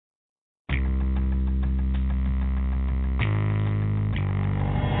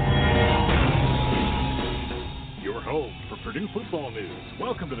Purdue football news.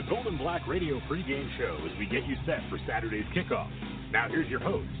 Welcome to the Gold and Black Radio pregame show as we get you set for Saturday's kickoff. Now here's your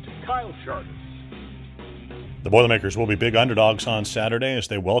host, Kyle Charters. The Boilermakers will be big underdogs on Saturday as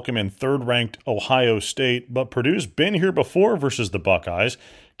they welcome in third-ranked Ohio State, but Purdue's been here before versus the Buckeyes.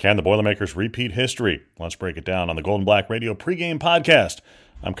 Can the Boilermakers repeat history? Let's break it down on the Gold and Black Radio pregame podcast.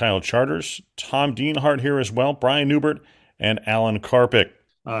 I'm Kyle Charters, Tom Dienhart here as well, Brian Newbert, and Alan Karpick.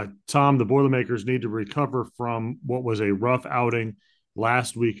 Tom, the Boilermakers need to recover from what was a rough outing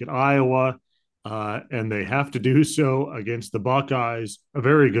last week at Iowa, and they have to do so against the Buckeyes, a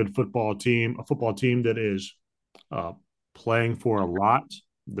very good football team, a football team that is playing for a lot,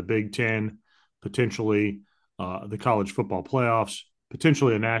 the Big Ten, potentially the college football playoffs,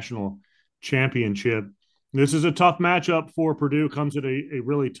 potentially a national championship. This is a tough matchup for Purdue. Comes at a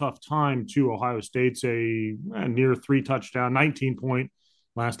really tough time to Ohio State's a near 3-touchdown, 19-point,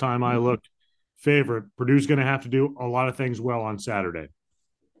 last time I looked, favorite. Purdue's going to have to do a lot of things well on Saturday.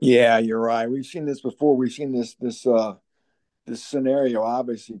 Yeah, you're right. We've seen this before. We've seen this scenario.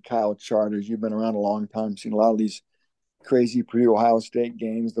 Obviously, Kyle Charters, you've been around a long time, seen a lot of these crazy Purdue Ohio State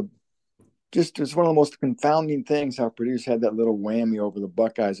games. It's one of the most confounding things how Purdue's had that little whammy over the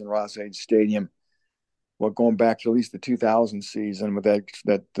Buckeyes in Ross-Ade Stadium. Well, going back to at least the 2000 season with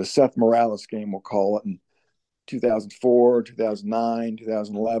that the Seth Morales game, we'll call it, in 2004, 2009,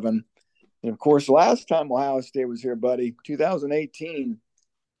 2011. And, of course, the last time Ohio State was here, buddy, 2018,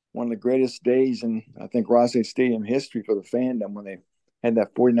 one of the greatest days in, I think, Ross-Ade Stadium history for the fandom when they had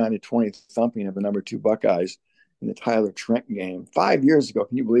that 49-20 thumping of the number 2 Buckeyes in the Tyler Trent game 5 years ago.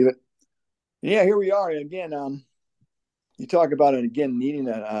 Can you believe it? Yeah, here we are. And again, you talk about it again, needing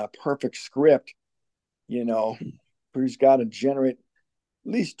a perfect script. You know, Purdue's got to generate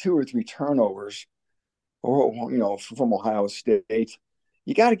at least 2 or 3 turnovers, or from Ohio State.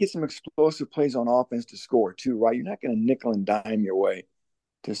 You got to get some explosive plays on offense to score too, right? You're not going to nickel and dime your way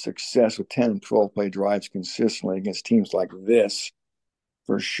to success with 10 and 12 play drives consistently against teams like this,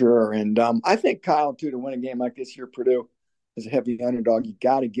 for sure. And I think, Kyle, too, to win a game like this here, Purdue, as a heavy underdog, you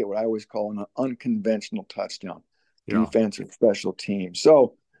got to get what I always call an unconventional touchdown, defense or special team.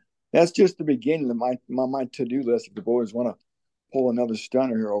 So that's just the beginning of my to-do list if the boys want to pull another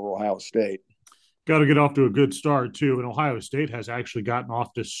stunner here over Ohio State. Got to get off to a good start, too. And Ohio State has actually gotten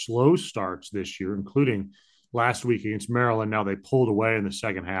off to slow starts this year, including last week against Maryland. Now they pulled away in the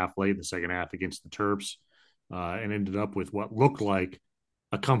second half, late in the second half against the Terps, and ended up with what looked like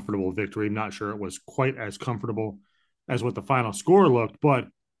a comfortable victory. I'm not sure it was quite as comfortable as what the final score looked, but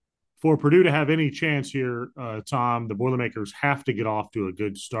for Purdue to have any chance here, Tom, the Boilermakers have to get off to a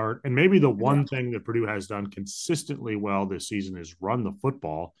good start. And maybe the one thing that Purdue has done consistently well this season is run the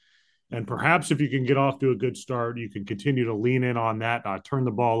football. And perhaps if you can get off to a good start, you can continue to lean in on that, turn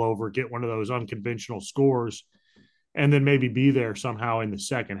the ball over, get one of those unconventional scores, and then maybe be there somehow in the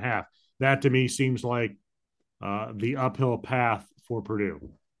second half. That, to me, seems like the uphill path for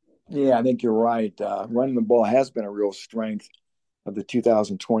Purdue. Yeah, I think you're right. Running the ball has been a real strength of the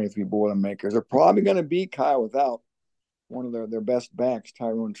 2023 Boilermakers. They're probably going to be, Kyle, without one of their best backs,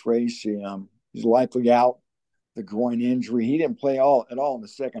 Tyrone Tracy. He's likely out, the groin injury. He didn't play at all in the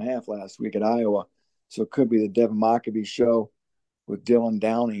second half last week at Iowa, so it could be the Devin Mockabee show with Dylan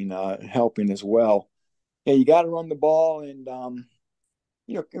Downing helping as well. Yeah, you got to run the ball, and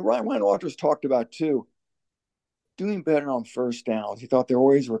Ryan Walters talked about too, doing better on first downs. He thought their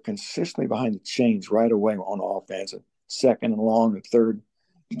Warriors were consistently behind the chains right away on offense, second and long and third.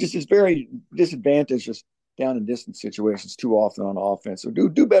 Just is very disadvantaged just down and distance situations too often on offense. So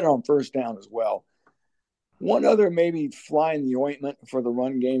do better on first down as well. One other maybe fly in the ointment for the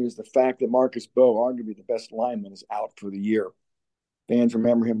run game is the fact that Marcus Bowe, arguably the best lineman, is out for the year. Fans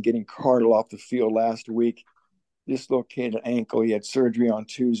remember him getting carted off the field last week, dislocated ankle. He had surgery on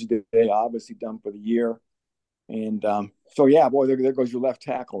Tuesday, obviously done for the year. And there goes your left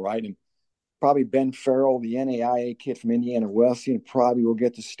tackle, right? And probably Ben Farrell, the NAIA kid from Indiana Wesleyan, probably will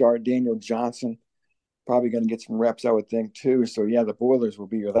get to start. Daniel Johnson, probably going to get some reps, I would think, too. So, yeah, the Boilers will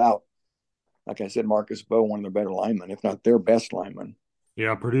be without, like I said, Marcus Bowe, one of their better linemen, if not their best lineman.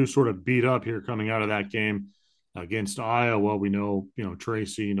 Yeah, Purdue sort of beat up here coming out of that game against Iowa. We know,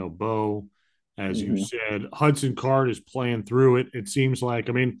 Tracy, Bowe, as you said. Hudson Card is playing through it. It seems like,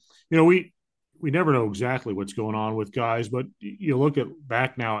 we never know exactly what's going on with guys, but you look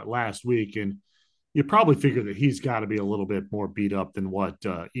back now at last week, and you probably figure that he's got to be a little bit more beat up than what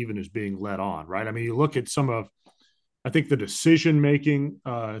even is being led on, right? I mean, you look at I think the decision-making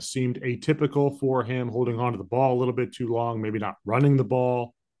seemed atypical for him, holding on to the ball a little bit too long, maybe not running the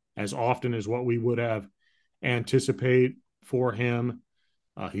ball as often as what we would have anticipate for him.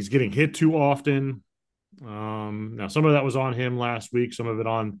 He's getting hit too often. Now, some of that was on him last week, some of it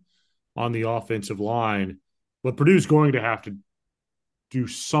on the offensive line. But Purdue's going to have to do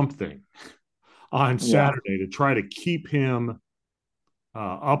something on Yeah, Saturday to try to keep him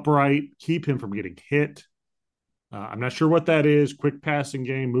upright, keep him from getting hit. I'm not sure what that is. Quick passing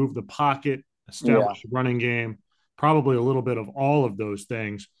game, move the pocket, yeah, establish running game, probably a little bit of all of those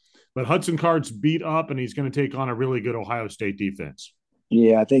things. But Hudson Card's beat up, and he's going to take on a really good Ohio State defense.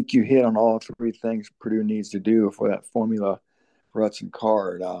 yeah. I think you hit on all three things Purdue needs to do for that formula for Hudson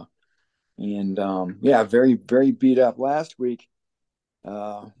Card. Yeah, very, very beat up last week.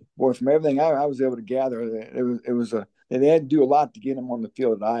 Boy, from everything I was able to gather, they had to do a lot to get him on the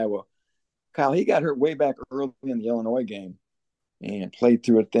field at Iowa. Kyle, he got hurt way back early in the Illinois game and played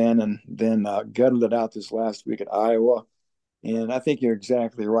through it then, and then gutted it out this last week at Iowa. And I think you're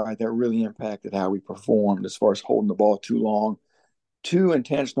exactly right. That really impacted how we performed as far as holding the ball too long. Two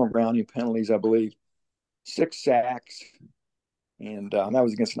intentional grounding penalties, I believe, 6 sacks, and that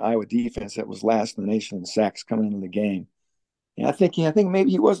was against an Iowa defense that was last in the nation in sacks coming into the game. And I think maybe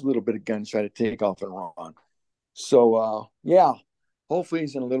he was a little bit of gun shy to take off and run. So yeah, hopefully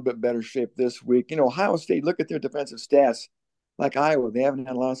he's in a little bit better shape this week. Ohio State, look at their defensive stats. Like Iowa, they haven't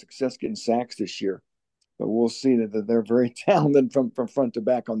had a lot of success getting sacks this year, but we'll see that they're very talented from front to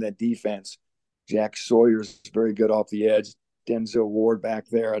back on that defense. Jack Sawyer's very good off the edge. Denzel Ward back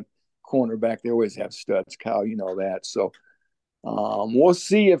there at cornerback, they always have studs. Kyle, you know that. So we'll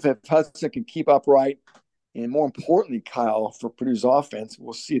see if Hudson can keep upright. And more importantly, Kyle, for Purdue's offense,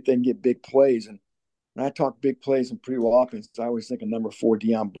 we'll see if they can get big plays. And when I talk big plays in Purdue offense, I always think of number 4,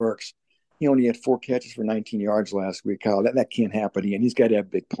 Deion Burks. He only had 4 catches for 19 yards last week, Kyle. That can't happen again. He's got to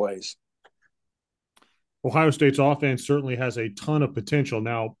have big plays. Ohio State's offense certainly has a ton of potential.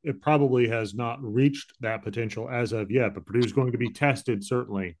 Now, it probably has not reached that potential as of yet, but Purdue's going to be tested,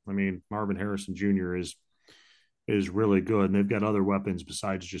 certainly. I mean, Marvin Harrison Jr. is really good, and they've got other weapons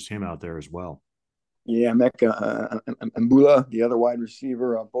besides just him out there as well. Yeah, Mecca Mbula, the other wide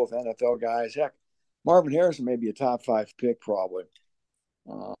receiver, both NFL guys. Heck, Marvin Harrison may be a top 5 pick probably.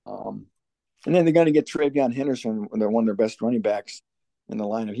 And then they're going to get Travion Henderson, when they're one of their best running backs in the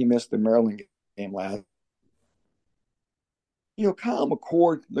lineup. He missed the Maryland game last. Kyle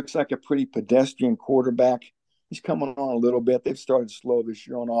McCord looks like a pretty pedestrian quarterback. He's coming on a little bit. They've started slow this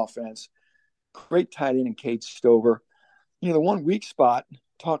year on offense. Great tight end in Kate Stover. The one weak spot,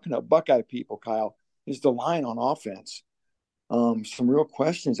 talking to Buckeye people, Kyle, is the line on offense. Some real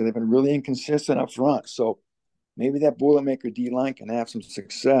questions. They've been really inconsistent up front. So maybe that Boilermaker D-line can have some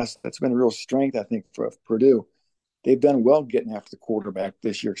success. That's been a real strength, I think, for Purdue. They've done well getting after the quarterback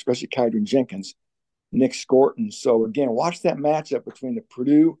this year, especially Kydron Jenkins, Nick Scorton. So, again, watch that matchup between the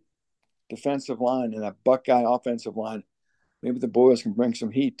Purdue defensive line and that Buckeye offensive line. Maybe the Boilers can bring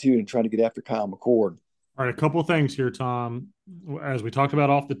some heat, too, and try to get after Kyle McCord. All right, a couple of things here, Tom. As we talked about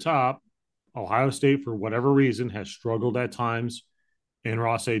off the top, Ohio State, for whatever reason, has struggled at times in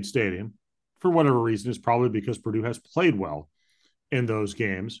Ross-Ade Stadium. For whatever reason, it's probably because Purdue has played well in those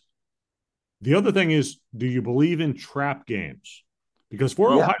games. The other thing is, do you believe in trap games? Because for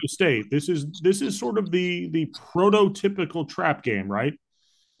Yeah, Ohio State, this is sort of the prototypical trap game, right?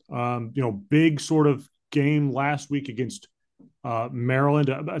 Big sort of game last week against Maryland,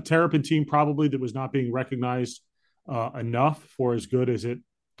 a Terrapin team probably that was not being recognized enough for as good as it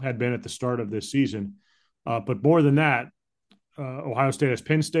had been at the start of this season. But more than that, Ohio State has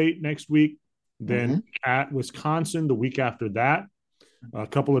Penn State next week, then at Wisconsin the week after that. A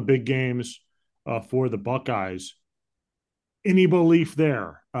couple of big games for the Buckeyes. Any belief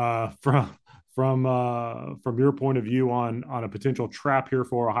there from your point of view on a potential trap here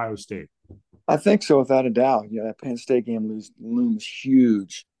for Ohio State? I think so, without a doubt. That Penn State game looms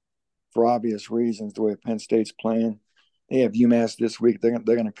huge for obvious reasons, the way Penn State's playing. They have UMass this week. They're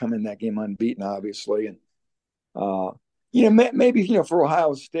going to come in that game unbeaten, obviously. And, maybe, for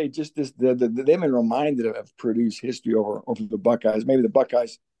Ohio State, just they've been reminded of Purdue's history over the Buckeyes. Maybe the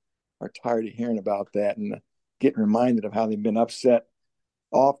Buckeyes are tired of hearing about that and getting reminded of how they've been upset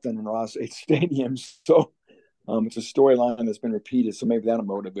often in Ross-Ade Stadium. So it's a storyline that's been repeated. So maybe that'll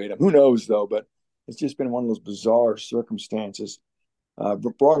motivate them. Who knows, though? But it's just been one of those bizarre circumstances.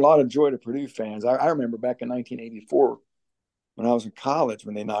 Brought a lot of joy to Purdue fans. I remember back in 1984 when I was in college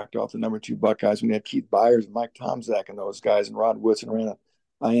when they knocked off the number 2 Buckeyes, when they had Keith Byers and Mike Tomczak and those guys, and Rod Woodson ran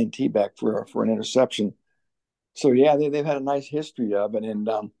an INT back for an interception. So, yeah, they've had a nice history of it. And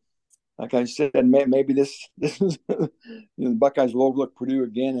like I said, maybe this is the Buckeyes will overlook Purdue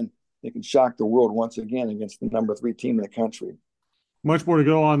again, and they can shock the world once again against the number 3 team in the country. Much more to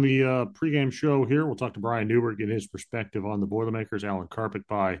go on the pregame show here. We'll talk to Brian Newberg, get his perspective on the Boilermakers, Alan Carpet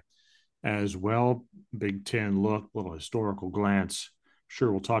by as well. Big Ten look, little historical glance.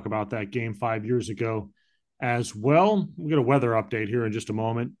 Sure, we'll talk about that game 5 years ago as well. We'll get a weather update here in just a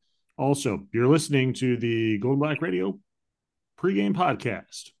moment. Also, you're listening to the Golden Black Radio pregame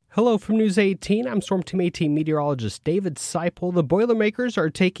podcast. Hello from News 18. I'm Storm Team 18 meteorologist David Seipel. The Boilermakers are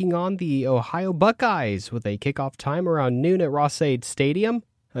taking on the Ohio Buckeyes with a kickoff time around noon at Ross-Ade Stadium.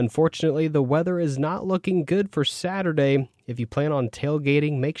 Unfortunately, the weather is not looking good for Saturday. If you plan on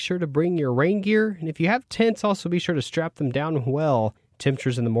tailgating, make sure to bring your rain gear. And if you have tents, also be sure to strap them down well.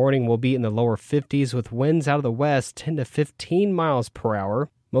 Temperatures in the morning will be in the lower 50s with winds out of the west 10 to 15 miles per hour.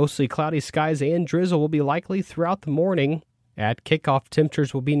 Mostly cloudy skies and drizzle will be likely throughout the morning. At kickoff,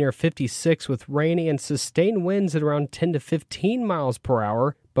 temperatures will be near 56 with rainy and sustained winds at around 10 to 15 miles per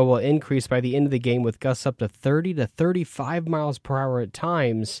hour, but will increase by the end of the game with gusts up to 30 to 35 miles per hour at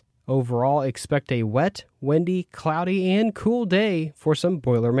times. Overall, expect a wet, windy, cloudy, and cool day for some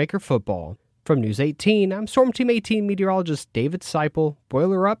Boilermaker football. From News 18, I'm Storm Team 18 meteorologist David Seipel.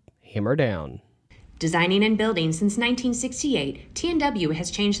 Boiler up, hammer down. Designing and building since 1968, T&W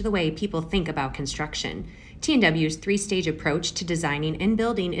has changed the way people think about construction. T&W's three-stage approach to designing and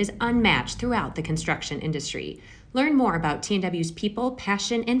building is unmatched throughout the construction industry. Learn more about T&W's people,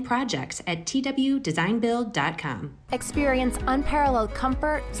 passion, and projects at twdesignbuild.com. Experience unparalleled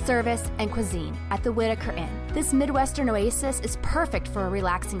comfort, service, and cuisine at the Whitaker Inn. This Midwestern oasis is perfect for a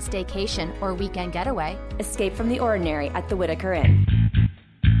relaxing staycation or weekend getaway. Escape from the ordinary at the Whitaker Inn.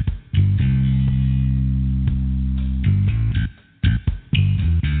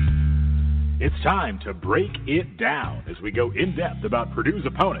 It's time to break it down as we go in-depth about Purdue's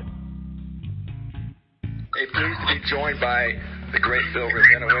opponent. Hey, pleased to be joined by the great Bill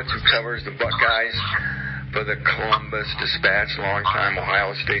Rabinowitz, who covers the Buckeyes for the Columbus Dispatch, longtime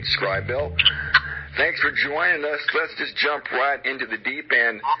Ohio State scribe. Bill, thanks for joining us. Let's just jump right into the deep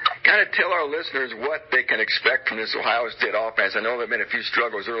end. Kind of tell our listeners what they can expect from this Ohio State offense. I know there have been a few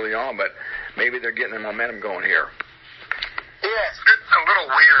struggles early on, but maybe they're getting the momentum going here. Yeah, it's been a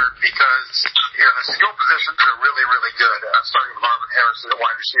little weird because, the skill positions are really, really good. Starting with Marvin Harrison, the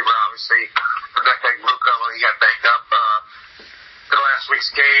wide receiver, obviously. Protecting Luca when he got banged up in last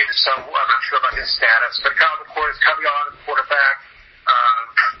week's game, so I'm not sure about his status. But Kyle McCoy is coming on as quarterback.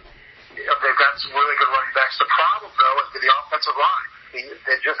 They've got some really good running backs. The problem, though, is the offensive line.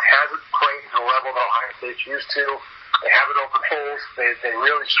 They just hasn't played to the level that Ohio State's used to. They haven't opened holes. They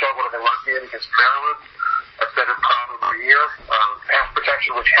really struggle in the run game against Maryland. That's been a problem all year. Pass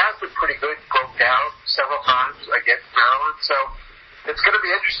protection, which has been pretty good, broke down several times against Maryland. So it's going to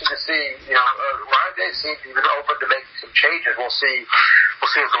be interesting to see. Ryan Day seems even open to making some changes. We'll see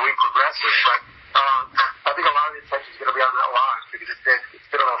as the week progresses. But I think a lot of the attention is going to be on that line because it's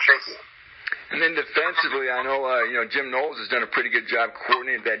been a little shaky. And then defensively, I know Jim Knowles has done a pretty good job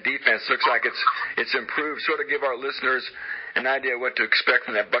coordinating that defense. Looks like it's improved. Sort of give our listeners an idea what to expect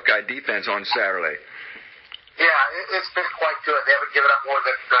from that Buckeye defense on Saturday. Yeah, it's been quite good. They haven't given up more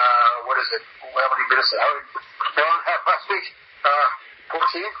than, how many minutes? Maryland had last week,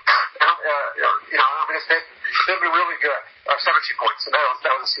 14. They've been really good. 17 points. So that was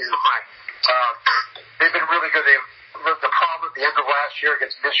a season high. They've been really good. The problem at the end of last year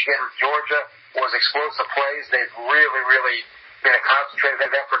against Michigan and Georgia was explosive plays. They've really, really made a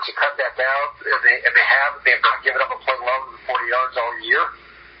concentrated effort to cut that down, and they have. They have not given up a play longer than 40 yards all year.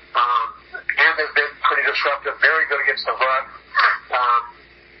 And they've been pretty disruptive, very good against the run.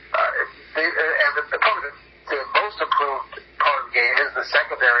 Probably the most improved part of the game is the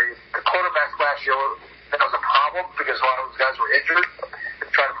secondary. The quarterbacks last year, that was a problem because a lot of those guys were injured,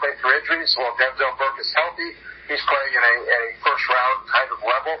 trying to play through injuries. Well, Denzel Burke is healthy. He's playing at a first-round kind of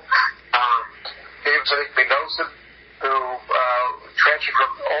level. James Benosen, who transferred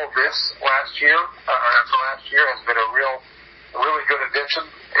from Ole Miss after last year, has been a really good addition.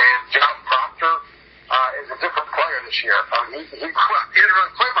 And John Proctor is a different player this year. He didn't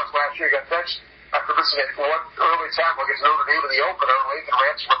really play much last year. He got benched after missing one early tackle against Notre Dame in the opener. Lathan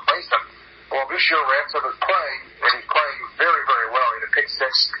Ransom replaced him. Well, this year Ransom is playing, and he's playing very, very well. He had a pick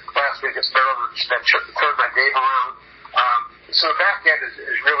six last week against Maryland, that turned that game around. So the back end is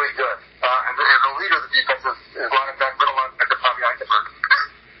really good. And the leader of the defense is middle linebacker Bobby Eichenberg.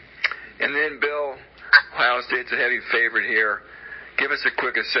 And then, Bill, Ohio State's a heavy favorite here. Give us a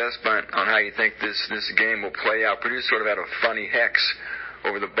quick assessment on how you think this game will play out. Purdue sort of had a funny hex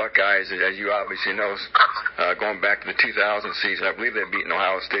over the Buckeyes, as you obviously know, going back to the 2000 season. I believe they've beaten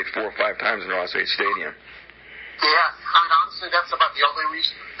Ohio State 4 or 5 times in Ohio State Stadium. Yeah, honestly, that's about the only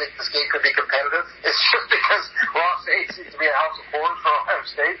reason I think this game could be competitive. It's just because Ross 8 seems to be a house of horrors for Ohio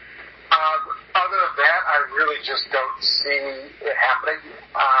State. Other than that, I really just don't see it happening.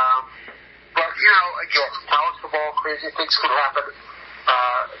 again, college football, crazy things can happen.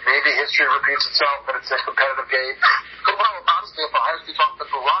 Maybe history repeats itself, but it's a competitive game. Well, honestly, if Ohio State's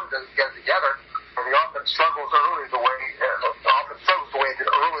offensive line doesn't get it together, and the offense struggles early the way it did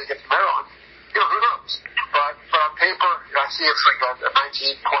early against Maryland, who knows? But on paper, I see it's like a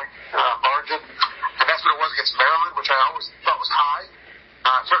 19-point margin, and that's what it was against Maryland, which I always thought was high.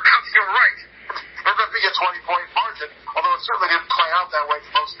 So you're right. It ended up being a 20-point margin, although it certainly didn't play out that way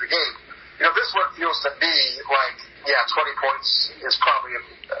for most of the game. This one feels to me like, 20 points is probably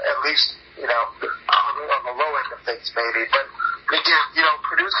at least, on the low end of things maybe. But again,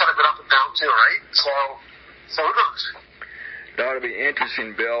 Purdue's kind of been up and down too, right? So who knows? That ought to be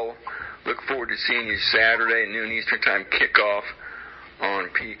interesting, Bill. Look forward to seeing you Saturday, noon Eastern Time kickoff on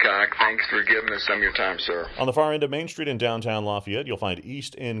Peacock. Thanks for giving us some of your time, sir. On the far end of Main Street in downtown Lafayette, you'll find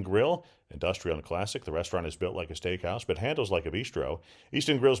East End Grill, industrial and classic. The restaurant is built like a steakhouse, but handles like a bistro. East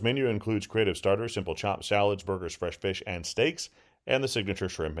End Grill's menu includes creative starters, simple chopped salads, burgers, fresh fish, and steaks, and the signature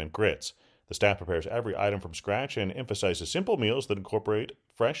shrimp and grits. The staff prepares every item from scratch and emphasizes simple meals that incorporate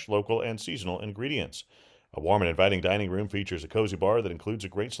fresh, local, and seasonal ingredients. A warm and inviting dining room features a cozy bar that includes a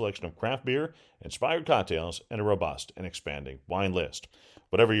great selection of craft beer, inspired cocktails, and a robust and expanding wine list.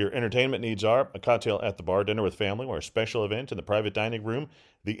 Whatever your entertainment needs are, a cocktail at the bar, dinner with family, or a special event in the private dining room,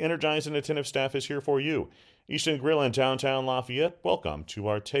 the energized and attentive staff is here for you. East End Grill in downtown Lafayette, welcome to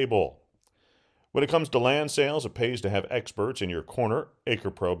our table. When it comes to land sales, it pays to have experts in your corner. Acre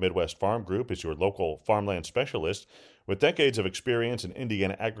Pro Midwest Farm Group is your local farmland specialist. With decades of experience in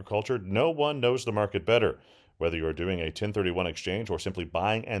Indiana agriculture, no one knows the market better. Whether you're doing a 1031 exchange or simply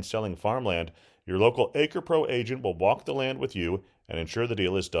buying and selling farmland, your local Acre Pro agent will walk the land with you and ensure the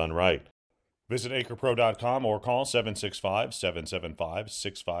deal is done right. Visit acrepro.com or call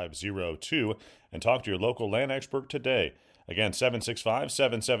 765-775-6502 and talk to your local land expert today. Again,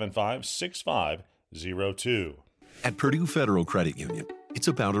 765-775-6502. At Purdue Federal Credit Union, it's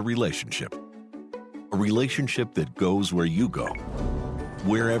about a relationship. A relationship that goes where you go,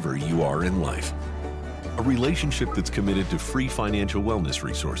 wherever you are in life. A relationship that's committed to free financial wellness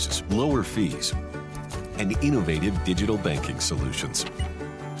resources, lower fees, and innovative digital banking solutions.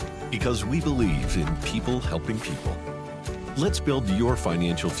 Because we believe in people helping people. Let's build your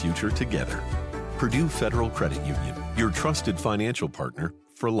financial future together. Purdue Federal Credit Union, your trusted financial partner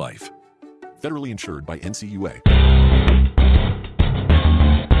for life. Federally insured by NCUA.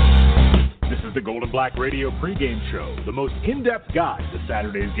 This is the Golden Black Radio pregame show, the most in-depth guide to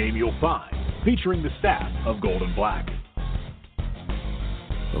Saturday's game you'll find, featuring the staff of Golden Black.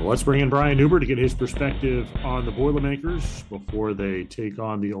 So let's bring in Brian Newber to get his perspective on the Boilermakers before they take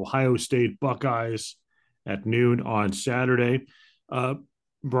on the Ohio State Buckeyes at noon on Saturday.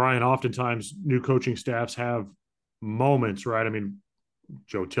 Brian, oftentimes new coaching staffs have moments, right? I mean,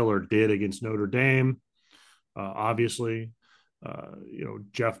 Joe Tiller did against Notre Dame, obviously.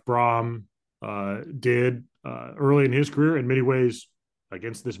 Jeff Brom did early in his career in many ways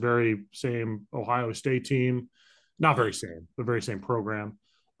against this very same Ohio State team. Not very same, but very same program.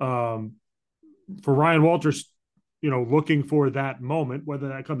 For Ryan Walters, looking for that moment, whether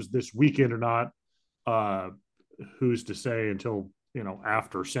that comes this weekend or not, who's to say until,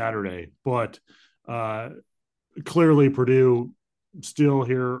 after Saturday. But clearly Purdue still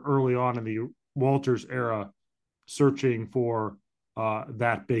here early on in the Walters era searching for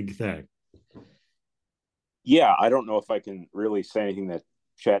that big thing. Yeah, I don't know if I can really say anything that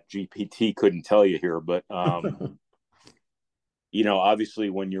ChatGPT couldn't tell you here, but obviously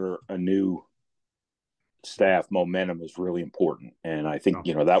when you're a new staff, momentum is really important. And I think,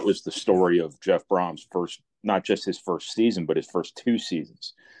 that was the story of Jeff Brom's first, not just his first season, but his first two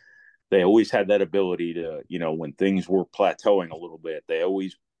seasons. They always had that ability to, when things were plateauing a little bit, they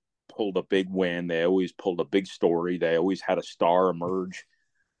always pulled a big win. They always pulled a big story. They always had a star emerge,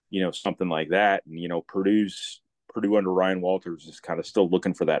 something like that. And, Purdue under Ryan Walters is kind of still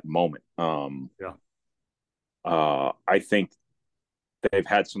looking for that moment. I think they've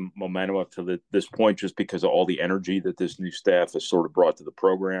had some momentum up to this point just because of all the energy that this new staff has sort of brought to the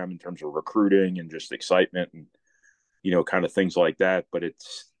program in terms of recruiting and just excitement and, kind of things like that. But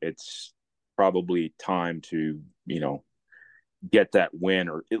it's probably time to, get that win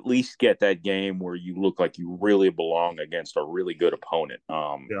or at least get that game where you look like you really belong against a really good opponent.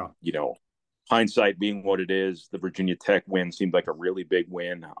 Hindsight being what it is, the Virginia Tech win seemed like a really big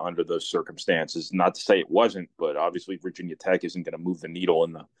win under those circumstances. Not to say it wasn't, but obviously Virginia Tech isn't going to move the needle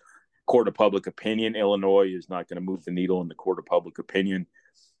in the court of public opinion. Illinois is not going to move the needle in the court of public opinion.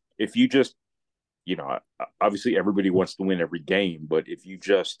 If you just, obviously everybody wants to win every game, but if you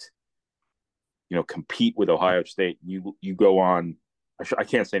just, compete with Ohio State, you go on I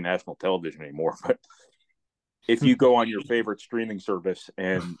can't say national television anymore, but if you go on your favorite streaming service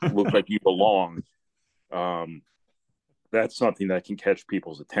and look like you belong, that's something that can catch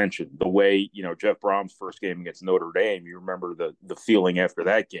people's attention. The way, Jeff Brom's first game against Notre Dame, you remember the feeling after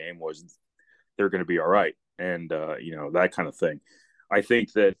that game was they're going to be all right. And, that kind of thing. I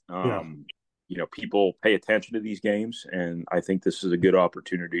think that, people pay attention to these games, and I think this is a good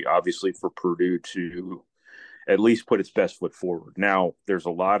opportunity, obviously, for Purdue to at least put its best foot forward. Now, there's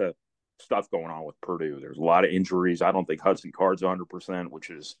a lot of stuff going on with Purdue. There's a lot of injuries. I don't think Hudson Card's 100%, which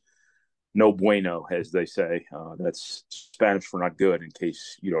is no bueno, as they say. That's Spanish for not good, in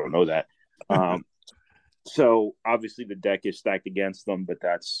case you don't know that. So obviously the deck is stacked against them, but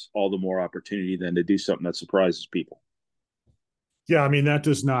that's all the more opportunity then to do something that surprises people. Yeah, I mean, that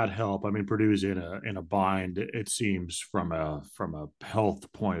does not help. I mean, Purdue's in a bind, it seems, from a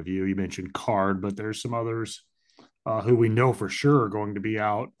health point of view. You mentioned Card, but there's some others who we know for sure are going to be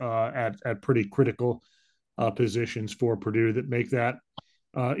out at pretty critical positions for Purdue that make that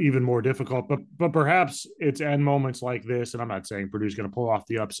even more difficult. But perhaps it's end moments like this, and I'm not saying Purdue's going to pull off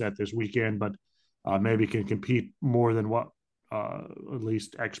the upset this weekend, but maybe can compete more than what at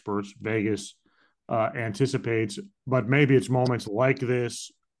least experts, Vegas, anticipates. But maybe it's moments like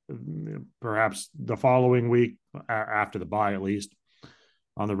this, perhaps the following week after the bye, at least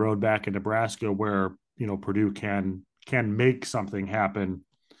on the road back in Nebraska, where Purdue can make something happen,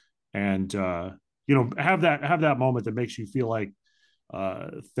 and have that moment that makes you feel like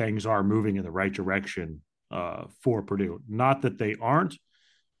things are moving in the right direction for Purdue. Not that they aren't,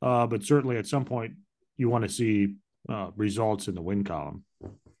 but certainly at some point you want to see results in the win column.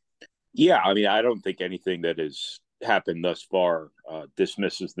 Yeah, I mean, I don't think anything that has happened thus far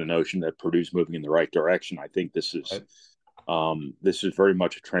dismisses the notion that Purdue's moving in the right direction. I think this is very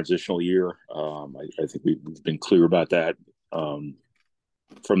much a transitional year. I think we've been clear about that from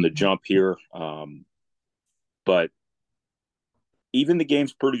the jump here. But even the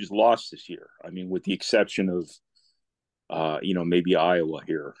games Purdue's lost this year, I mean, with the exception of, maybe Iowa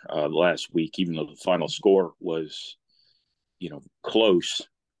here last week, even though the final score was, close,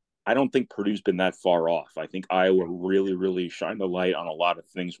 I don't think Purdue's been that far off. I think Iowa really, really shined the light on a lot of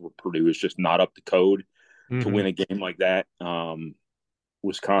things where Purdue is just not up to code to win a game like that.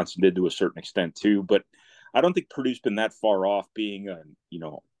 Wisconsin did to a certain extent too, but I don't think Purdue's been that far off being a,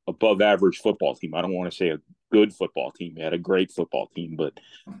 above average football team. I don't want to say a good football team. They had a great football team, but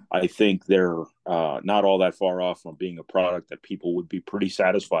I think they're not all that far off from being a product that people would be pretty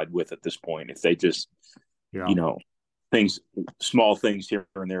satisfied with at this point if they just, small things here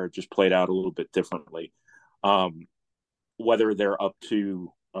and there just played out a little bit differently. Whether they're up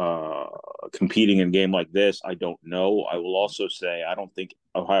to competing in a game like this, I don't know. I will also say I don't think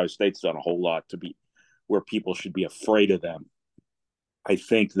Ohio State's done a whole lot to be where people should be afraid of them. I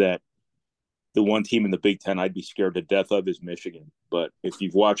think that the one team in the Big Ten I'd be scared to death of is Michigan. But if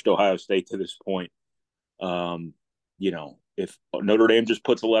you've watched Ohio State to this point, if Notre Dame just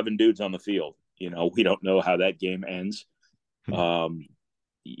puts 11 dudes on the field, we don't know how that game ends. Maryland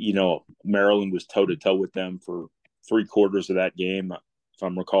was toe-to-toe with them for 3/4 of that game, if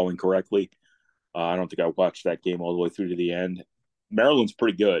I'm recalling correctly. I don't think I watched that game all the way through to the end. Maryland's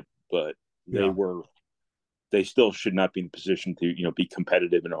pretty good, but they still should not be in a position to, be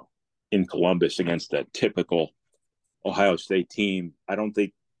competitive in Columbus against a typical Ohio State team. I don't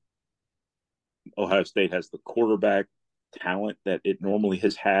think Ohio State has the quarterback talent that it normally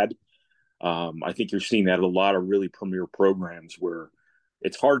has had. I think you're seeing that at a lot of really premier programs where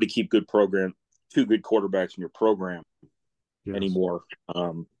it's hard to keep two good quarterbacks in your program anymore.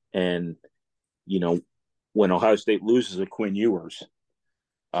 And when Ohio State loses a Quinn Ewers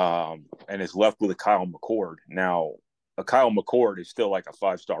and is left with a Kyle McCord. Now, a Kyle McCord is still like a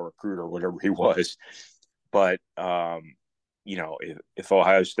 5-star recruiter or whatever he was. But, if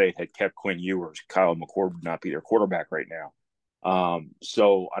Ohio State had kept Quinn Ewers, Kyle McCord would not be their quarterback right now.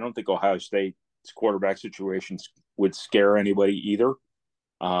 So I don't think Ohio State's quarterback situations would scare anybody either.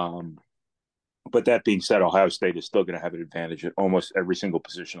 But that being said, Ohio State is still going to have an advantage at almost every single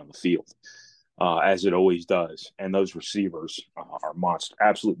position on the field, as it always does. And those receivers are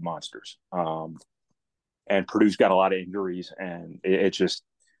absolute monsters. And Purdue's got a lot of injuries, and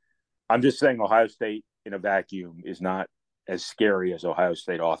I'm just saying Ohio State in a vacuum is not as scary as Ohio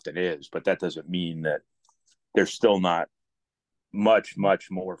State often is, but that doesn't mean that they're still not much,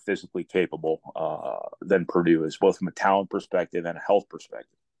 much more physically capable than Purdue is, both from a talent perspective and a health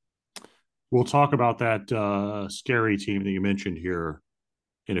perspective. We'll talk about that scary team that you mentioned here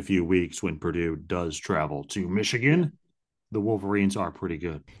in a few weeks when Purdue does travel to Michigan the Wolverines are pretty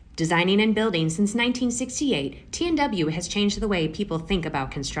good. Designing and building since 1968, T&W has changed the way people think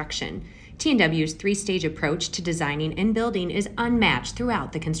about construction. T&W's three-stage approach to designing and building is unmatched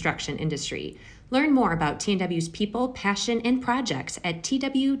throughout the construction industry. Learn more about T&W's people, passion, and projects at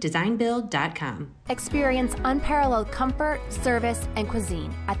twdesignbuild.com. Experience unparalleled comfort, service, and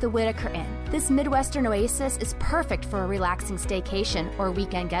cuisine at the Whitaker Inn. This Midwestern oasis is perfect for a relaxing staycation or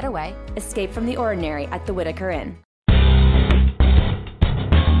weekend getaway. Escape from the ordinary at the Whitaker Inn.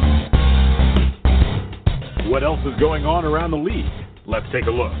 What else is going on around the league? Let's take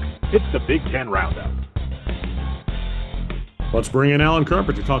a look. It's the Big Ten Roundup. Let's bring in Alan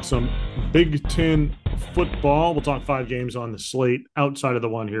Carpenter to talk some Big Ten football. We'll talk 5 games on the slate outside of the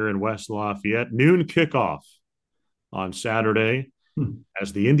one here in West Lafayette. Noon kickoff on Saturday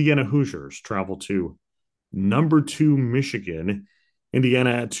as the Indiana Hoosiers travel to number 2 Michigan. Indiana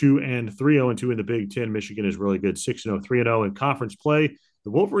at 2-3, 0-2 in the Big Ten. Michigan is really good, 6-0, 3-0 in conference play.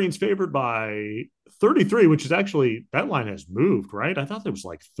 The Wolverines favored by 33, which is actually, that line has moved, right? I thought there was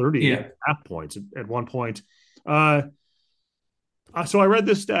like 30.5 points at one point. So I read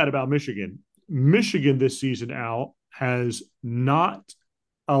this stat about Michigan. Michigan this season, Al, has not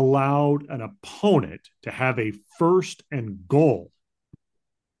allowed an opponent to have a first and goal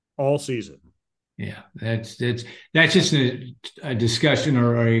all season. Yeah, that's just a discussion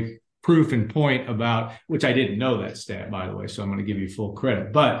or a proof and point about, which I didn't know that stat, by the way, so I'm going to give you full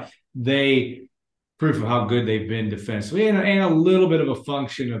credit. But proof of how good they've been defensively and a little bit of a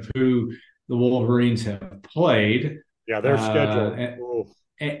function of who the Wolverines have played. Yeah, their schedule.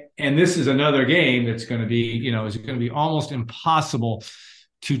 And this is another game that's going to be, is going to be almost impossible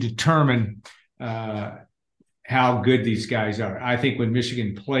to determine how good these guys are. I think when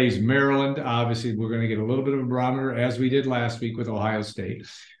Michigan plays Maryland, obviously we're going to get a little bit of a barometer, as we did last week with Ohio State.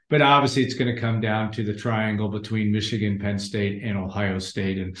 But obviously it's going to come down to the triangle between Michigan, Penn State, and Ohio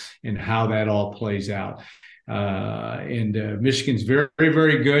State and how that all plays out. Michigan's very,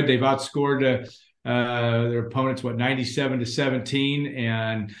 very good. They've outscored their opponents, 97-17,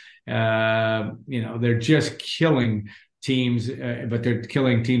 and they're just killing teams, but they're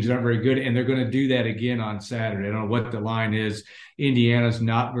killing teams that aren't very good, and they're going to do that again on Saturday. I don't know what the line is. Indiana's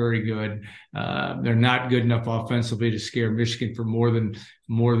not very good. They're not good enough offensively to scare Michigan for more than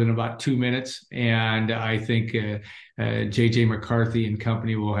about 2 minutes, and I think J.J. McCarthy and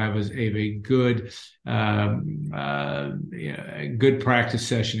company will have a good good practice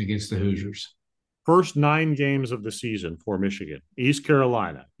session against the Hoosiers. First 9 games of the season for Michigan: East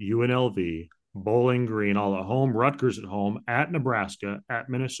Carolina, UNLV, Bowling Green, all at home, Rutgers at home, at Nebraska, at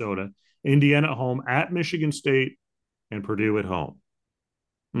Minnesota, Indiana at home, at Michigan State, and Purdue at home.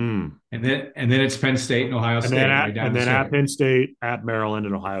 And then it's Penn State and Ohio State. And then at Penn State, at Maryland,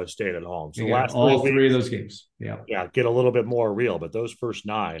 and Ohio State at home. So last all 3 of those games. Yeah, get a little bit more real, but those first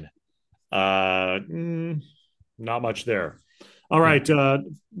 9, not much there. All right,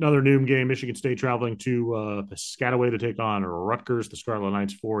 another noon game. Michigan State traveling to Piscataway to take on Rutgers. The Scarlet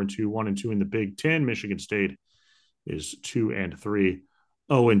Knights 4-2, 1-2 in the Big Ten. Michigan State is 2-3,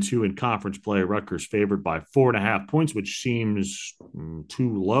 0-2 in conference play. Rutgers favored by 4.5 points, which seems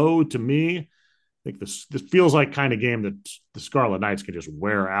too low to me. I think this feels like kind of game that the Scarlet Knights can just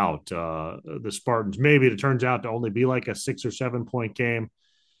wear out the Spartans. Maybe it turns out to only be like a 6 or 7 point game,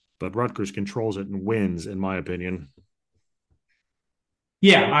 but Rutgers controls it and wins, in my opinion.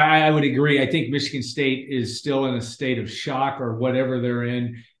 Yeah, I would agree. I think Michigan State is still in a state of shock or whatever they're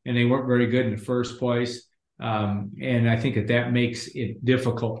in, and they weren't very good in the first place. And I think that makes it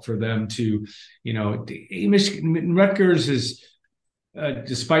difficult for them to, Rutgers is,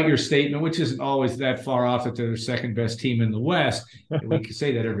 despite your statement, which isn't always that far off that they're the second best team in the West. We can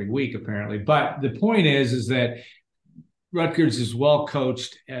say that every week, apparently. But the point is that Rutgers is well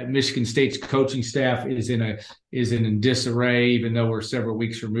coached. Michigan State's coaching staff is in disarray, even though we're several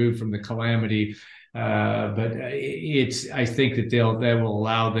weeks removed from the calamity. But I think that that will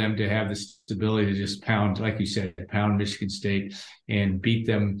allow them to have the stability to just pound, like you said, pound Michigan State and beat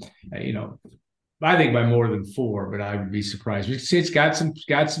them. I think by more than 4, but I would be surprised. Michigan State's got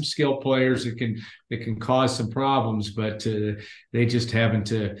some skilled players that can cause some problems, but they just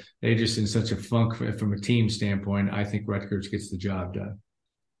in such a funk from a team standpoint. I think Rutgers gets the job done.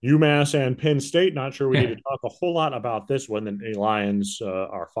 UMass and Penn State. Not sure we need to talk a whole lot about this one. The Lions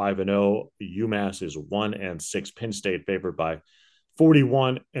are 5-0. UMass is 1-6. Penn State favored by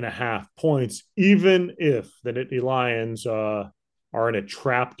 41.5 points. Even if the Nittany Lions are in a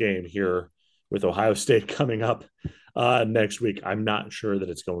trap game here with Ohio State coming up next week, I'm not sure that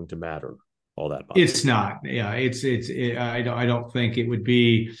it's going to matter all that much. It's not. Yeah, I don't think it would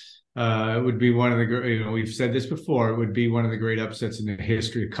be It would be one of the, we've said this before, it would be one of the great upsets in the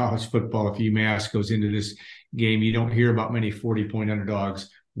history of college football. If UMass goes into this game, you don't hear about many 40-point underdogs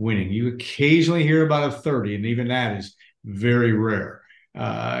winning. You occasionally hear about a 30, and even that is very rare.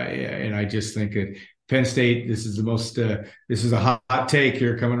 And I just think that Penn State, this is a hot take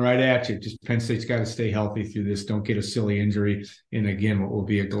here coming right at you. Just Penn State's got to stay healthy through this. Don't get a silly injury. And again, what will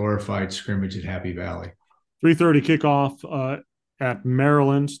be a glorified scrimmage at Happy Valley. 3:30 kickoff at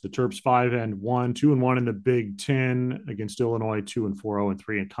Maryland. The Terps 5-1, 2-1 in the Big Ten against Illinois, 2-4,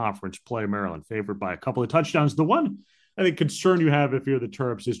 0-3 in conference play. Maryland favored by a couple of touchdowns. The one I think concern you have if you're the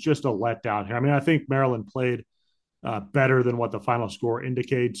Terps is just a letdown here. I mean, I think Maryland played better than what the final score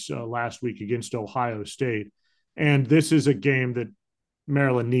indicates last week against Ohio State. And this is a game that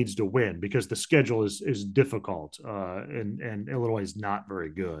Maryland needs to win because the schedule is difficult and Illinois is not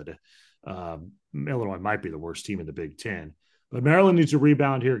very good. Illinois might be the worst team in the Big Ten. But Maryland needs to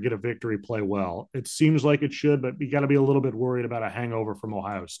rebound here, get a victory, play well. It seems like it should, but you got to be a little bit worried about a hangover from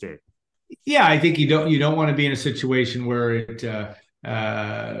Ohio State. Yeah, I think you don't want to be in a situation where it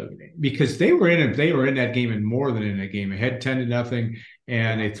because they were in that game and more than in that game. They had 10-0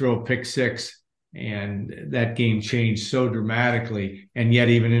 and they throw a pick six, and that game changed so dramatically. And yet,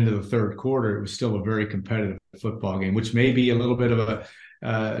 even into the third quarter, it was still a very competitive football game, which may be a little bit of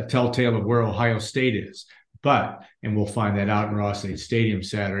a telltale of where Ohio State is. And we'll find that out in Ross-Ade Stadium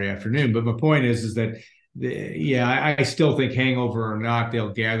Saturday afternoon. But my point is that I still think hangover or not,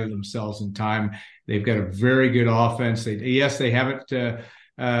 they'll gather themselves in time. They've got a very good offense. They haven't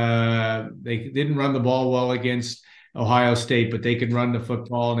they didn't run the ball well against Ohio State, but they can run the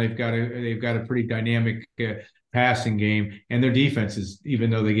football, and they've got a pretty dynamic passing game. And their defense is, even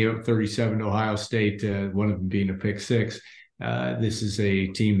though they gave up 37 to Ohio State, one of them being a pick six, this is a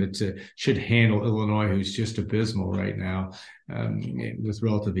team that should handle Illinois, who's just abysmal right now, with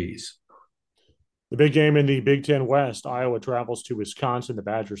relative ease. The big game in the Big Ten West, Iowa travels to Wisconsin. The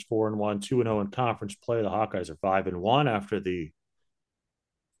Badgers 4-1, 2-0 in conference play. The Hawkeyes are 5-1 after the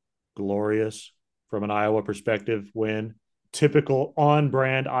glorious, from an Iowa perspective, win. Typical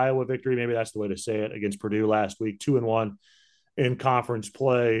on-brand Iowa victory, maybe that's the way to say it, against Purdue last week. 2-1 in conference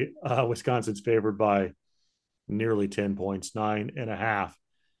play. Wisconsin's favored by nearly 10 points, 9.5.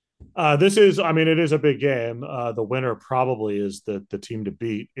 It is a big game. The winner probably is the team to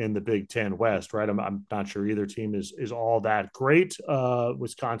beat in the Big Ten West, right? I'm not sure either team is all that great.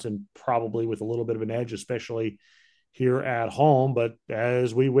 Wisconsin probably with a little bit of an edge, especially here at home. But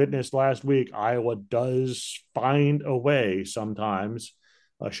as we witnessed last week, Iowa does find a way sometimes.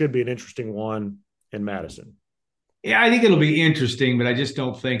 Should be an interesting one in Madison. Yeah, I think it'll be interesting, but I just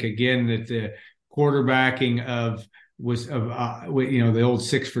don't think, again, that the quarterbacking the old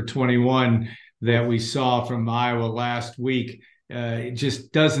 6 for 21 that we saw from Iowa last week, it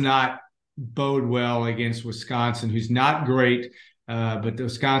just does not bode well against Wisconsin, who's not great, but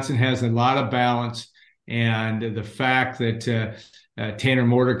Wisconsin has a lot of balance. And the fact that Tanner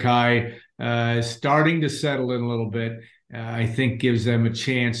Mordecai is starting to settle in a little bit, I think gives them a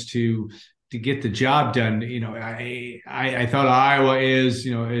chance to get the job done. I thought Iowa is,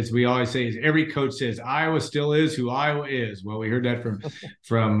 as we always say, as every coach says, Iowa still is who Iowa is. Well, we heard that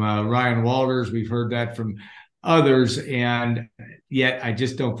from Ryan Walters. We've heard that from others, and yet I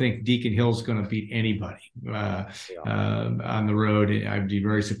just don't think Deacon Hill's going to beat anybody on the road. I'd be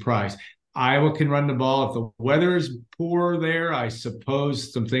very surprised. Iowa can run the ball. If the weather is poor there, I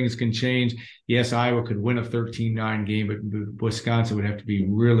suppose some things can change. Yes, Iowa could win a 13-9 game, but Wisconsin would have to be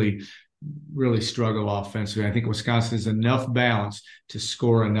really struggle offensively. I think Wisconsin has enough balance to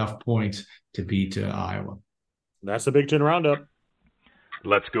score enough points to beat Iowa. That's the Big Ten Roundup.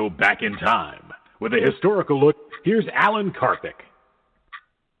 Let's go back in time with a historical look. Here's Alan Karthik.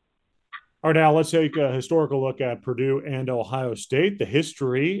 All right, now let's take a historical look at Purdue and Ohio State. The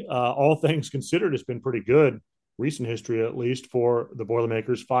history, all things considered, has been pretty good. Recent history, at least, for the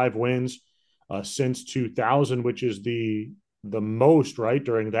Boilermakers. 5 wins since 2000, which is the most, right,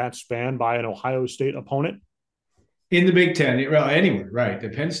 during that span by an Ohio State opponent? In the Big Ten, anywhere, right. The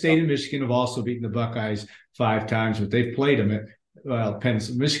Penn State and Michigan have also beaten the Buckeyes 5 times, but they've played them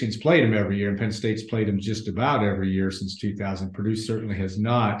Michigan's played them every year, and Penn State's played them just about every year since 2000. Purdue certainly has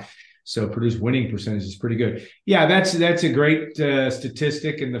not. So Purdue's winning percentage is pretty good. Yeah, that's a great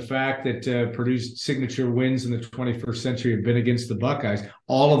statistic, and the fact that Purdue's signature wins in the 21st century have been against the Buckeyes,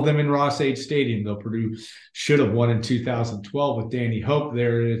 all of them in Ross-Ade Stadium, though Purdue should have won in 2012 with Danny Hope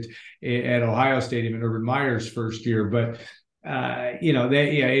there at Ohio Stadium in Urban Meyer's first year. But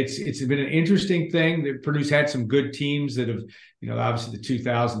It's been an interesting thing. Purdue's had some good teams that have, obviously the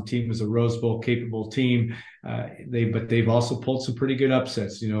 2000 team was a Rose Bowl capable team. But they've also pulled some pretty good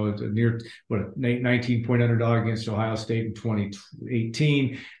upsets. Near 19-point underdog against Ohio State in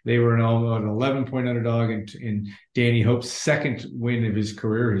 2018. They were an 11-point underdog in Danny Hope's second win of his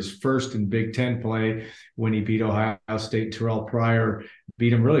career, his first in Big Ten play when he beat Ohio State. Terrell Pryor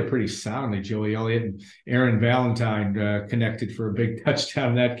beat him really pretty soundly. Joey Elliott and Aaron Valentine connected for a big touchdown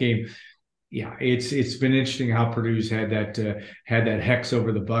in that game. Yeah, it's been interesting how Purdue's had that hex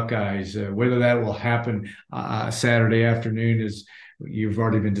over the Buckeyes. Whether that will happen Saturday afternoon is you've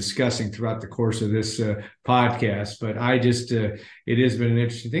already been discussing throughout the course of this podcast. But it has been an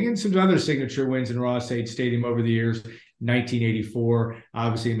interesting thing, and some other signature wins in Ross-Ade Stadium over the years. 1984,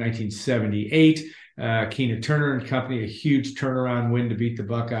 obviously in 1978. Keena Turner and company, a huge turnaround win to beat the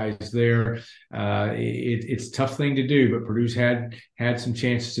Buckeyes there. It's a tough thing to do, but Purdue's had some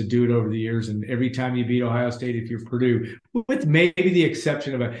chances to do it over the years. And every time you beat Ohio State, if you're Purdue, with maybe the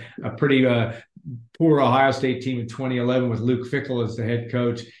exception of a pretty poor Ohio State team in 2011 with Luke Fickell as the head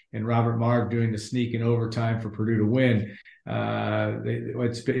coach and Robert Marv doing the sneak in overtime for Purdue to win.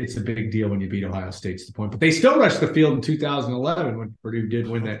 It's a big deal when you beat Ohio State's the point, but they still rushed the field in 2011 when Purdue did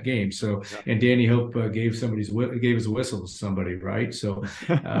win that game. So, and Danny Hope gave his whistle to somebody, right? So,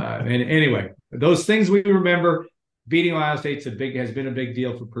 and anyway, those things we remember. Beating Ohio State has been a big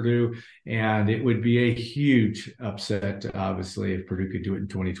deal for Purdue, and it would be a huge upset, obviously, if Purdue could do it in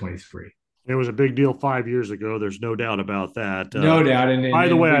 2023. It was a big deal 5 years ago. There's no doubt about that. No doubt. By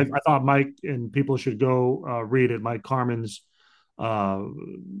the way, I thought Mike and people should go read it. Mike Carmen's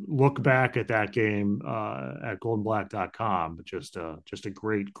look back at that game at goldenblack.com. Just a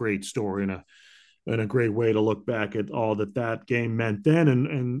great story and a great way to look back at all that game meant then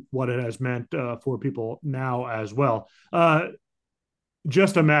and what it has meant for people now as well.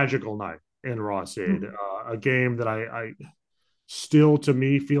 Just a magical night in Ross-Ade, a game that I still, to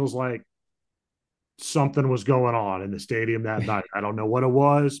me, feels like something was going on in the stadium that night. I don't know what it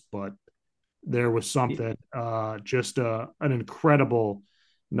was, but there was something. Just an incredible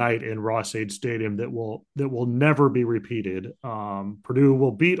night in Ross-Ade Stadium that will never be repeated. Purdue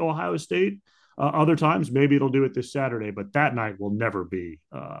will beat Ohio State other times. Maybe it'll do it this Saturday, but that night will never be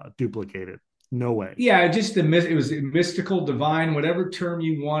duplicated. No way. Yeah, it was mystical, divine, whatever term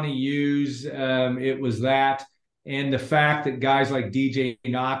you want to use. It was that. And the fact that guys like DJ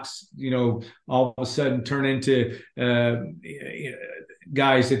Knox, all of a sudden turn into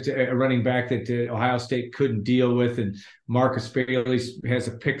guys that running back that Ohio State couldn't deal with, and Marcus Bailey has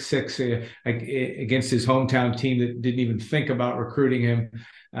a pick six against his hometown team that didn't even think about recruiting him,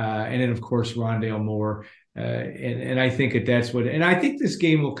 and then of course Rondale Moore, and I think that's what. And I think this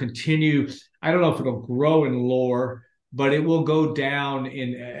game will continue. I don't know if it'll grow in lore, but it will go down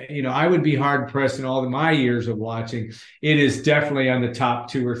in, I would be hard pressed in all of my years of watching. It is definitely on the top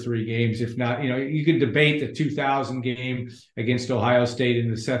 2 or 3 games. If not, you could debate the 2000 game against Ohio State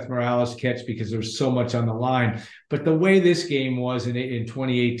and the Seth Morales catch because there's so much on the line. But the way this game was in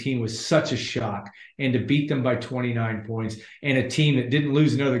 2018 was such a shock. And to beat them by 29 points and a team that didn't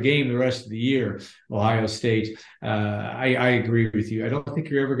lose another game the rest of the year, Ohio State, I agree with you. I don't think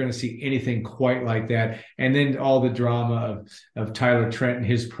you're ever going to see anything quite like that. And then all the drama of Tyler Trent and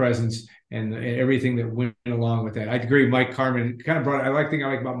his presence and everything that went along with that. I agree. Mike Carmen kind of brought, I like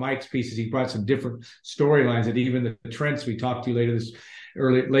about Mike's pieces. He brought some different storylines that even the Trents we talked to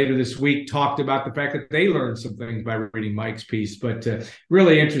later this week talked about the fact that they learned some things by reading Mike's piece, but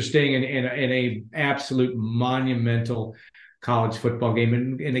really interesting and a absolute monumental college football game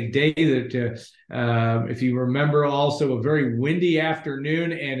in a day that, if you remember, also a very windy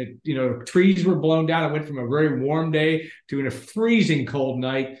afternoon, and trees were blown down. It went from a very warm day to a freezing cold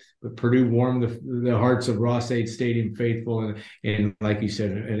night. But Purdue warmed the hearts of Ross-Ade Stadium faithful, and like you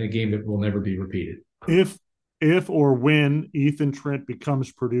said, in a game that will never be repeated. If or when Ethan Trent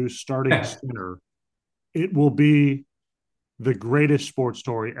becomes Purdue's starting center, it will be the greatest sports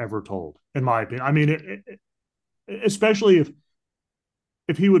story ever told, in my opinion. I mean, especially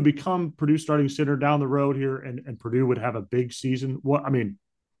if he would become Purdue's starting center down the road here and Purdue would have a big season.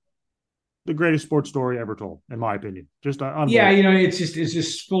 The greatest sports story ever told, in my opinion. Just it's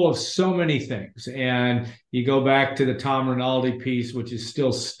just full of so many things. And you go back to the Tom Rinaldi piece, which is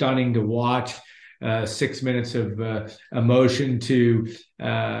still stunning to watch. 6 minutes of emotion to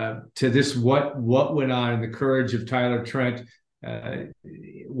this what went on, and the courage of Tyler Trent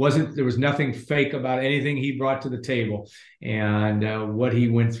there was nothing fake about anything he brought to the table, and what he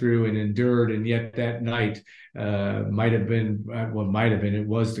went through and endured. And yet that night it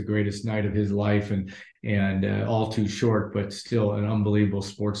was the greatest night of his life, and all too short, but still an unbelievable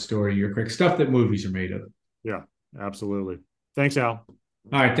sports story. You're correct. Stuff that movies are made of. Yeah, absolutely. Thanks, Al.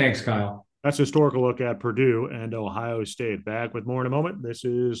 All right. Thanks, Kyle. That's a historical look at Purdue and Ohio State. Back with more in a moment. This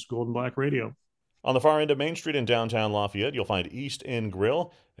is Golden Black Radio. On the far end of Main Street in downtown Lafayette, you'll find East End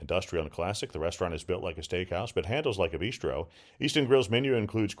Grill, industrial and classic. The restaurant is built like a steakhouse, but handles like a bistro. East End Grill's menu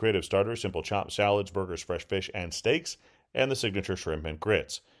includes creative starters, simple chopped salads, burgers, fresh fish, and steaks, and the signature shrimp and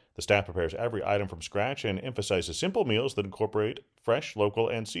grits. The staff prepares every item from scratch and emphasizes simple meals that incorporate fresh, local,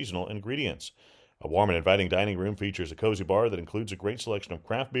 and seasonal ingredients. A warm and inviting dining room features a cozy bar that includes a great selection of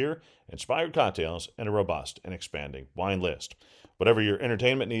craft beer, inspired cocktails, and a robust and expanding wine list. Whatever your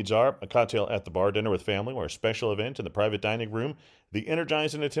entertainment needs are, a cocktail at the bar, dinner with family, or a special event in the private dining room, the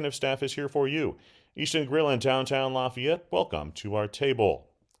energized and attentive staff is here for you. Eastern Grill in downtown Lafayette, welcome to our table.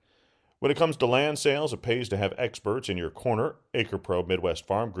 When it comes to land sales, it pays to have experts in your corner. Acre Pro Midwest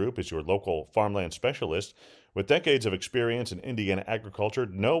Farm Group is your local farmland specialist. With decades of experience in Indiana agriculture,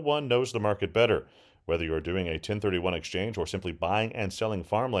 no one knows the market better. Whether you're doing a 1031 exchange or simply buying and selling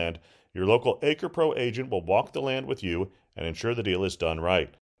farmland, your local Acre Pro agent will walk the land with you and ensure the deal is done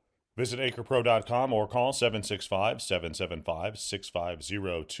right. Visit acrepro.com or call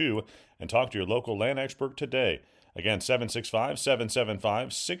 765-775-6502 and talk to your local land expert today. Again,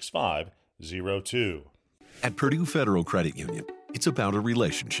 765-775-6502. At Purdue Federal Credit Union, it's about a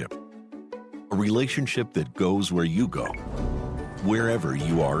relationship. A relationship that goes where you go, wherever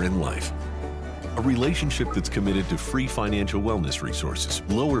you are in life. A relationship that's committed to free financial wellness resources,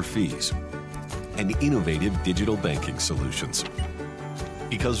 lower fees, and innovative digital banking solutions.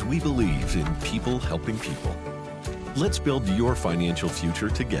 Because we believe in people helping people. Let's build your financial future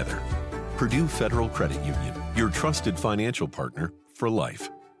together. Purdue Federal Credit Union, your trusted financial partner for life.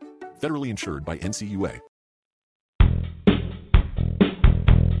 Federally insured by NCUA.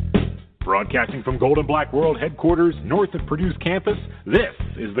 Broadcasting from Golden Black World headquarters north of Purdue's campus, this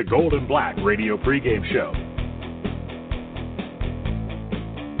is the Golden Black Radio pregame show.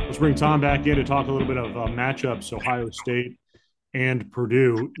 Let's bring Tom back in to talk a little bit of matchups, Ohio State and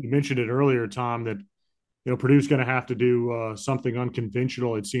Purdue. You mentioned it earlier, Tom, that Purdue's going to have to do something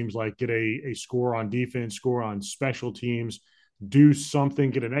unconventional. It seems like get a score on defense, score on special teams, do something,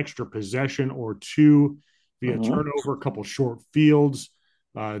 get an extra possession or two via turnover, a couple short fields.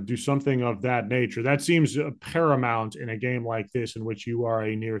 Do something of that nature. That seems paramount in a game like this in which you are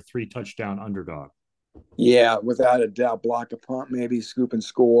a near 3-touchdown underdog. Yeah, without a doubt. Block a punt, maybe scoop and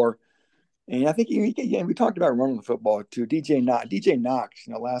score. And I think we talked about running the football too. DJ Knox,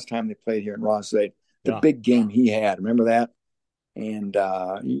 last time they played here in Ross-Ade, the big game he had. Remember that? And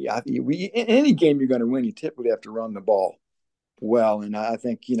any game you're going to win, you typically have to run the ball well. And I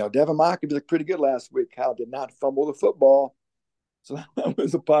think, Devin Mock looked pretty good last week. Kyle did not fumble the football. So that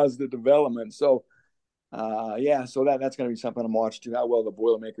was a positive development. So, that's going to be something I'm watching too, how well the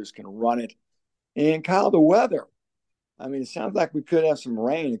Boilermakers can run it. And Kyle, the weather. I mean, it sounds like we could have some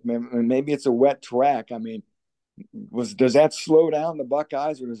rain. Maybe it's a wet track. I mean, does that slow down the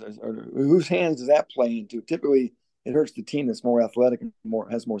Buckeyes, or whose hands does that play into? Typically, it hurts the team that's more athletic and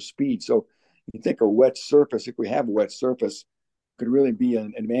has more speed. So you think a wet surface, if we have a wet surface, could really be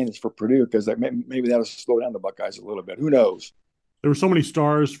an advantage for Purdue, because maybe that'll slow down the Buckeyes a little bit. Who knows? There were so many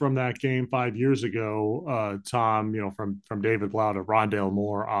stars from that game 5 years ago, Tom, from David Blau to Rondale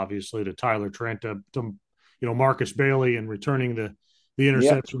Moore, obviously, to Tyler Trent, to Marcus Bailey, and returning the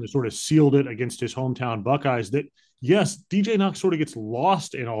interception that sort of sealed it against his hometown Buckeyes. That, yes, DJ Knox sort of gets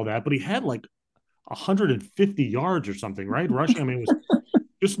lost in all that, but he had like 150 yards or something, right? Rushing. I mean, it was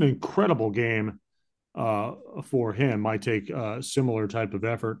just an incredible game for him. Might take a similar type of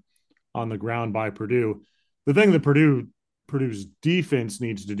effort on the ground by Purdue. The thing that Purdue's defense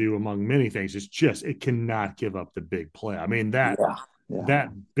needs to do, among many things, is just it cannot give up the big play. I mean, that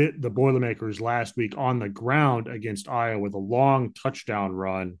bit the Boilermakers last week on the ground against Iowa with a long touchdown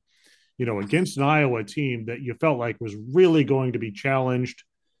run, against an Iowa team that you felt like was really going to be challenged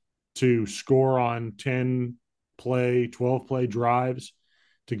to score on 10-play, 12-play drives.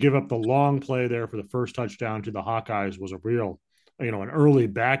 To give up the long play there for the first touchdown to the Hawkeyes was a real, an early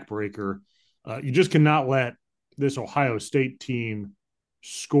backbreaker. You just cannot let this Ohio State team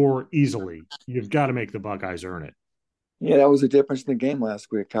score easily. You've got to make the Buckeyes earn it. Yeah, that was the difference in the game last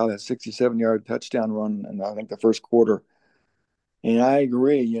week. Kyle, that 67-yard touchdown run in, I think, the first quarter. And I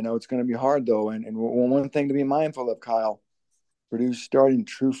agree, it's going to be hard, though. And one thing to be mindful of, Kyle, Purdue's starting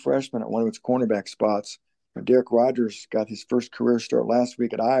true freshman at one of its cornerback spots. Derek Rogers got his first career start last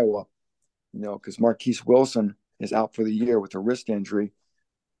week at Iowa, because Marquise Wilson is out for the year with a wrist injury.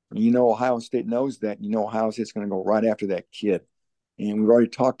 And Ohio State knows that. Ohio State's going to go right after that kid. And we've already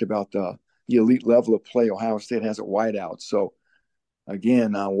talked about the elite level of play Ohio State has at wideout. So,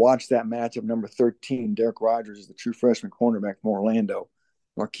 again, watch that matchup. Number 13, Derek Rogers is the true freshman cornerback from Orlando.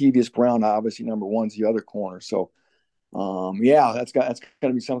 Markevius Brown, obviously, number 1's the other corner. So, that's going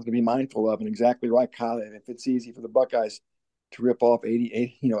to be something to be mindful of. And exactly right, Kyle. If it's easy for the Buckeyes to rip off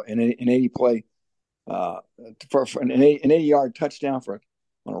 80, an 80 play for an 80-yard touchdown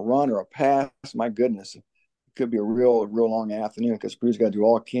on a run or a pass, my goodness, it could be a real long afternoon because Purdue's got to do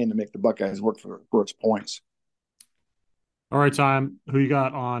all it can to make the Buckeyes work for its points. All right, Tom, who you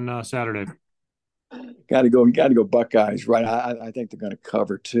got on Saturday? Got to go Buckeyes, right? I think they're going to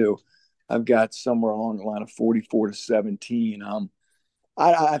cover too. I've got somewhere along the line of 44-17.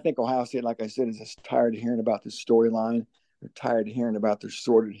 I think Ohio State, like I said, is just tired of hearing about this storyline. They're tired of hearing about their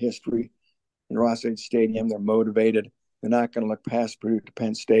sordid history in Ross-Ade Stadium. They're motivated. They're not going to look past Purdue to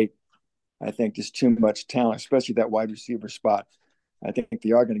Penn State. I think there's too much talent, especially that wide receiver spot. I think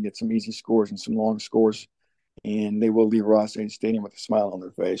they are going to get some easy scores and some long scores, and they will leave Ross-Ade Stadium with a smile on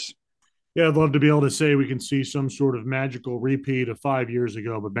their face. Yeah, I'd love to be able to say we can see some sort of magical repeat of 5 years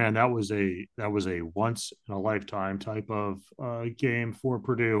ago, but man, that was a once in a lifetime type of game for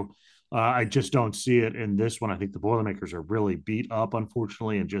Purdue. I just don't see it in this one. I think the Boilermakers are really beat up,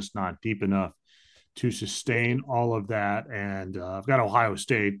 unfortunately, and just not deep enough to sustain all of that. And I've got Ohio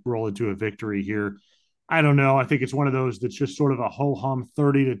State roll into a victory here. I don't know. I think it's one of those that's just sort of a ho-hum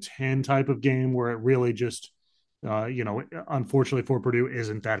 30-10 type of game where it really just, unfortunately for Purdue,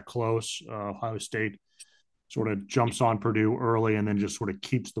 isn't that close. Ohio State sort of jumps on Purdue early and then just sort of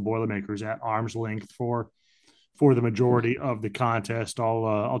keeps the Boilermakers at arm's length for the majority of the contest.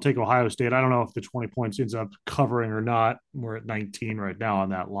 I'll take Ohio State. I don't know if the 20 points ends up covering or not. We're at 19 right now on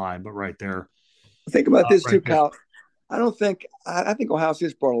that line, but right there. Think about this too, Kyle. I think Ohio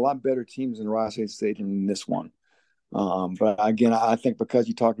State's brought a lot better teams than Ross-Ade Stadium in this one. But again, I think because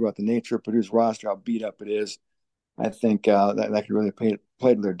you talked about the nature of Purdue's roster, how beat up it is, I think that could really play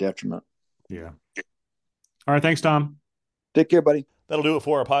to their detriment. Yeah. All right. Thanks, Tom. Take care, buddy. That'll do it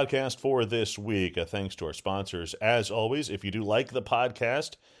for our podcast for this week. Thanks to our sponsors. As always, if you do like the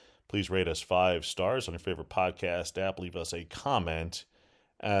podcast, please rate us 5 stars on your favorite podcast app. Leave us a comment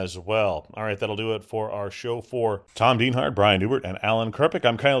as well. All right, that'll do it for our show. For Tom Dienhart, Brian Newbert, and Alan Krupik,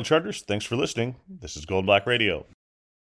 I'm Kyle Charters. Thanks for listening. This is Gold Black Radio.